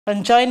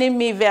And joining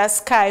me via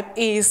Skype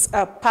is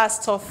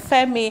Pastor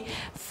Femi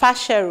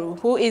Faseru,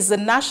 who is the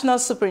National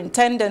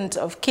Superintendent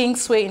of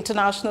Kingsway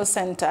International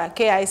Center,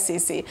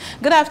 KICC.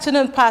 Good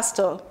afternoon,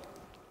 Pastor.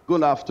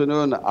 Good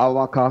afternoon,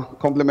 Awaka.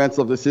 Compliments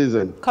of the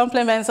season.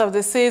 Compliments of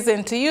the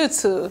season to you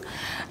too.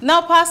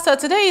 Now, Pastor,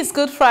 today is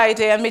Good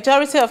Friday, and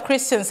majority of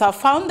Christians have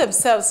found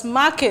themselves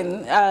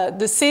marking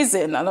the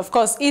season, and of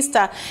course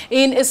Easter,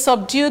 in a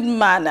subdued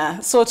manner,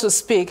 so to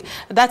speak,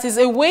 that is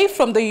away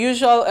from the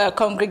usual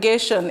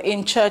congregation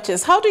in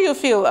churches. How do you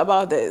feel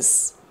about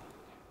this?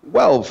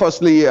 Well,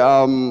 firstly,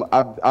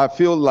 I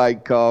feel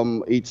like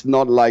it's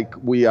not like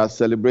we are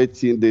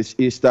celebrating this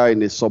Easter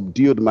in a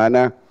subdued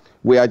manner.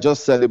 We are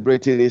just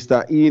celebrating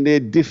Easter in a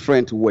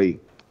different way.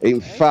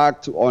 In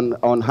fact,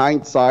 on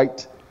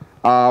hindsight,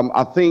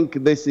 I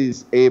think this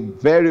is a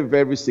very,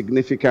 very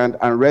significant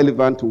and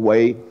relevant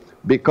way,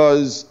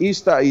 because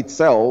Easter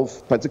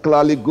itself,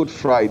 particularly Good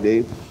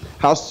Friday,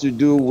 has to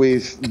do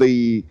with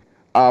the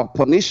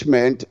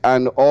punishment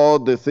and all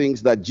the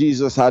things that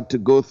Jesus had to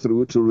go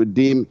through to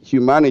redeem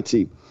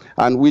humanity,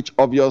 and which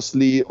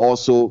obviously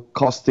also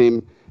cost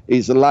him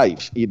his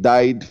life. He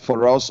died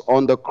for us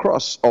on the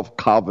cross of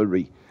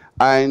Calvary.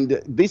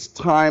 And this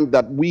time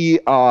that we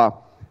are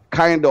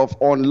kind of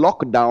on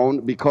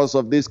lockdown because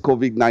of this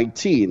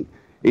COVID-19,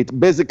 it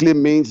basically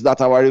means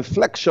that our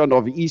reflection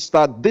of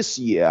Easter this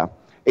year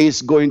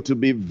is going to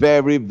be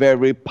very,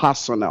 very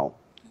personal.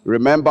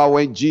 Remember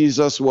when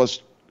Jesus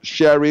was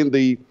sharing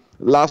the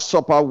Last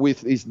Supper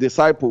with his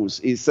disciples,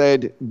 he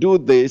said, "Do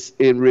this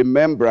in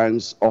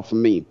remembrance of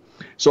me."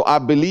 So I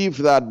believe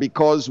that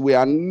because we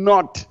are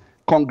not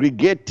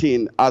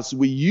congregating as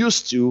we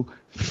used to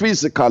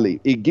physically,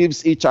 it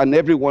gives each and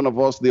every one of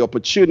us the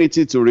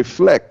opportunity to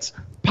reflect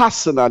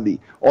personally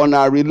on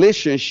our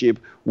relationship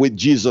with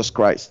Jesus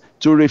Christ,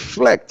 to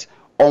reflect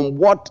on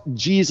what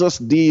Jesus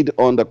did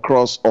on the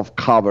cross of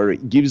Calvary.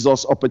 It gives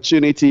us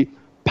opportunity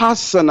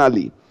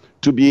personally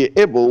to be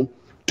able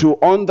to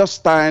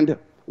understand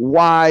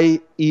why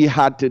he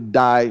had to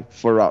die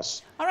for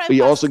us. All right,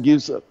 he also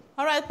gives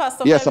all right,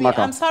 Pastor Yes, Femi, Amaka.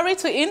 I'm sorry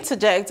to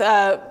interject.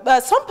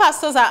 Some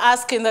pastors are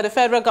asking that the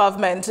federal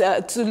government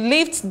to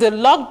lift the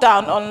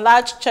lockdown on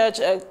large church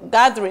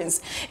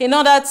gatherings in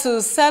order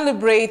to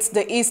celebrate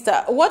the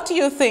Easter. What do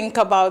you think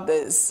about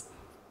this?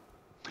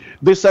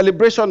 The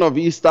celebration of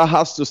Easter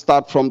has to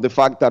start from the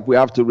fact that we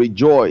have to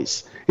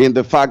rejoice in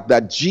the fact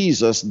that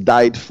Jesus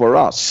died for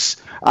us.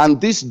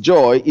 And this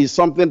joy is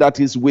something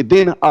that is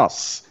within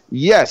us.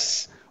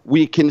 Yes,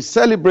 we can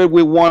celebrate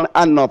with one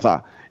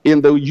another in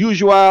the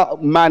usual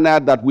manner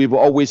that we've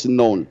always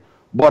known.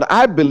 But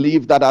I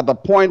believe that at the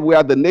point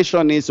where the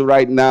nation is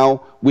right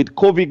now with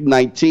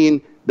COVID-19,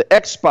 the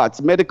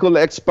experts, medical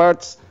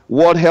experts,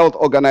 World Health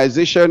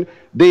Organization,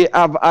 they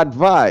have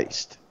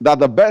advised that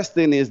the best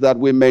thing is that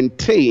we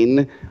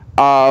maintain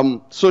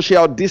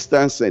social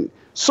distancing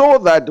so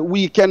that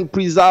we can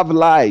preserve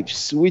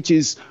lives, which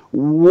is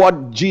why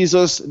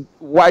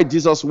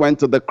Jesus went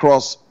to the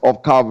cross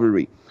of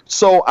Calvary.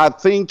 So I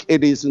think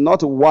it is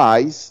not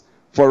wise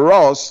for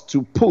us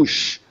to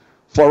push,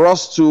 for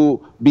us to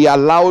be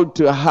allowed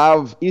to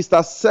have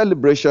Easter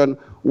celebration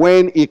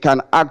when it can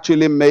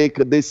actually make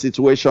this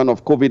situation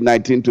of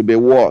COVID-19 to be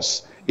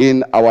worse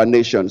in our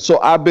nation. So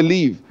I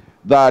believe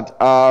that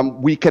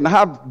we can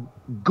have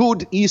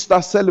good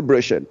Easter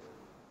celebration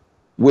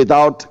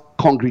without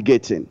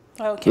congregating.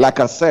 Okay.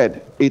 Like I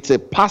said, it's a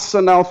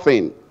personal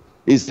thing,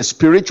 it's a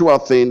spiritual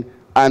thing,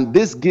 and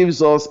this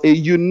gives us a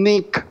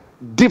unique,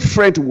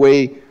 different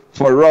way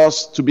for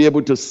us to be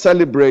able to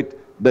celebrate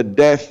the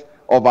death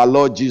of our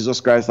Lord Jesus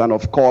Christ and,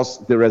 of course,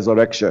 the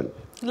resurrection.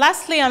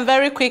 Lastly, and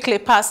very quickly,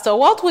 Pastor,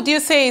 what would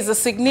you say is the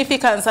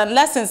significance and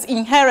lessons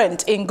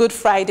inherent in Good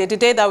Friday, the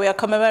day that we are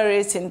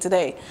commemorating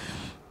today?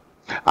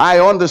 I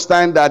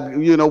understand that,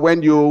 you know,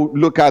 when you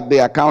look at the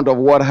account of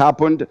what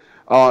happened,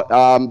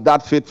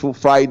 that fateful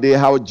Friday,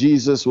 how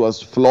Jesus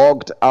was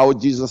flogged, how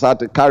Jesus had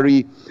to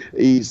carry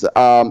his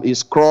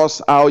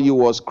cross, how he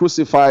was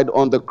crucified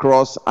on the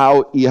cross,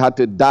 how he had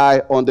to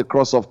die on the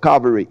cross of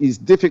Calvary. It's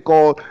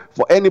difficult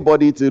for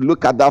anybody to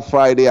look at that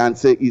Friday and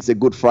say it's a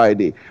Good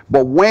Friday.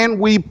 But when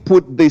we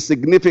put the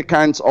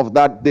significance of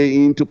that day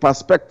into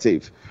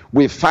perspective,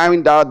 we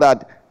find out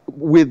that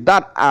with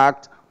that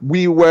act,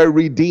 we were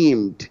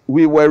redeemed.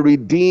 We were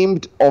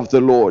redeemed of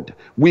the Lord.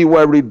 We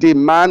were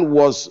redeemed. Man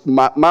was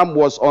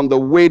on the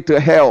way to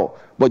hell,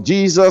 but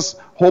Jesus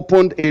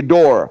opened a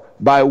door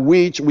by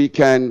which we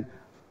can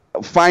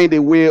find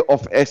a way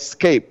of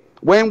escape.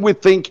 When we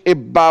think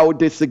about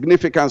the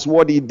significance,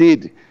 what he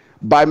did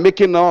by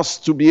making us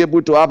to be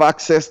able to have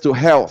access to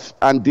health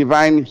and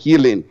divine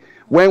healing,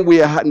 when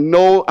we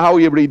know how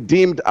he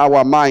redeemed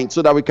our mind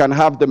so that we can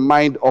have the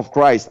mind of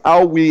Christ,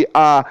 how we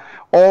are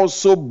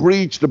also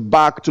bridged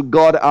back to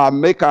God, our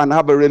Maker, and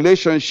have a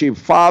relationship,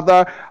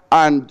 father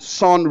and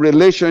son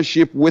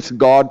relationship with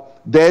God,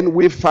 then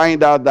we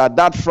find out that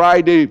that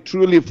Friday,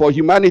 truly for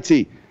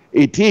humanity,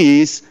 it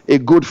is a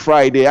Good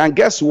Friday. And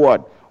guess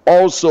what?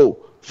 Also,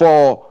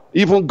 for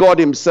even God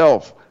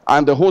himself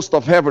and the host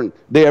of heaven,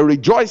 they are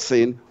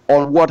rejoicing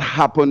on what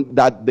happened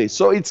that day.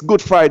 So it's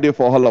Good Friday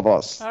for all of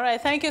us. All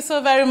right. Thank you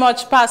so very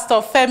much, Pastor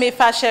Femi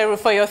Faseru,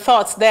 for your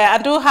thoughts there.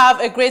 And do have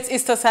a great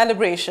Easter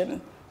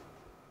celebration.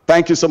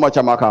 Thank you so much,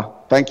 Amaka.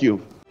 Thank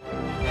you.